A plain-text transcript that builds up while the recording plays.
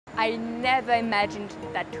I never imagined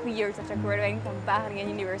that 2 years after graduating from Wageningen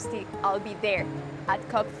University, I'll be there at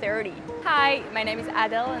COP30. Hi, my name is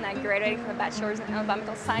Adele and I graduated from a bachelor's in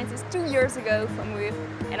environmental sciences 2 years ago from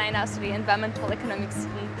WURtube, and I now study environmental economics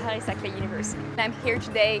in Paris-Saclay University. And I'm here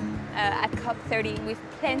today at COP30 with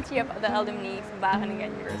plenty of other alumni from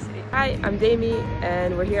Wageningen University. Hi, I'm Demi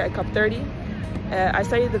and we're here at COP30. I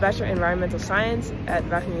studied the Bachelor in Environmental Science at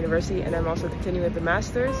Wageningen University, and I'm also continuing with the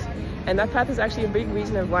Master's. And that path is actually a big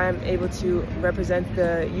reason of why I'm able to represent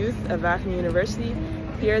the youth of Wageningen University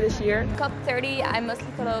here this year. COP30, I mostly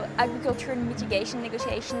follow agriculture and mitigation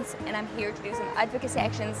negotiations, and I'm here to do some advocacy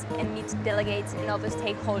actions and meet delegates and other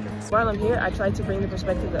stakeholders. While I'm here, I try to bring the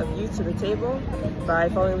perspective of youth to the table by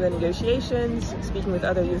following the negotiations, speaking with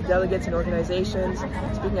other youth delegates and organizations,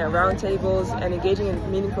 speaking at roundtables, and engaging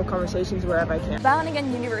in meaningful conversations wherever I can.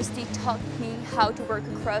 Wageningen University taught me how to work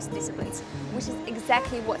across disciplines, which is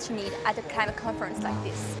exactly what you need at a climate conference like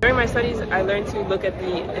this. During my studies, I learned to look at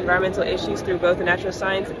the environmental issues through both a natural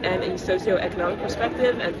science and a socio-economic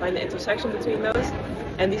perspective and find the intersection between those.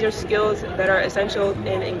 And these are skills that are essential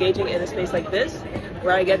in engaging in a space like this,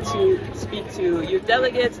 where I get to speak to youth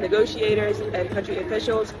delegates, negotiators, and country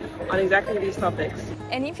officials on exactly these topics.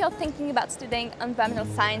 And if you're thinking about studying environmental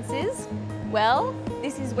sciences, well,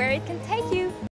 this is where it can take you.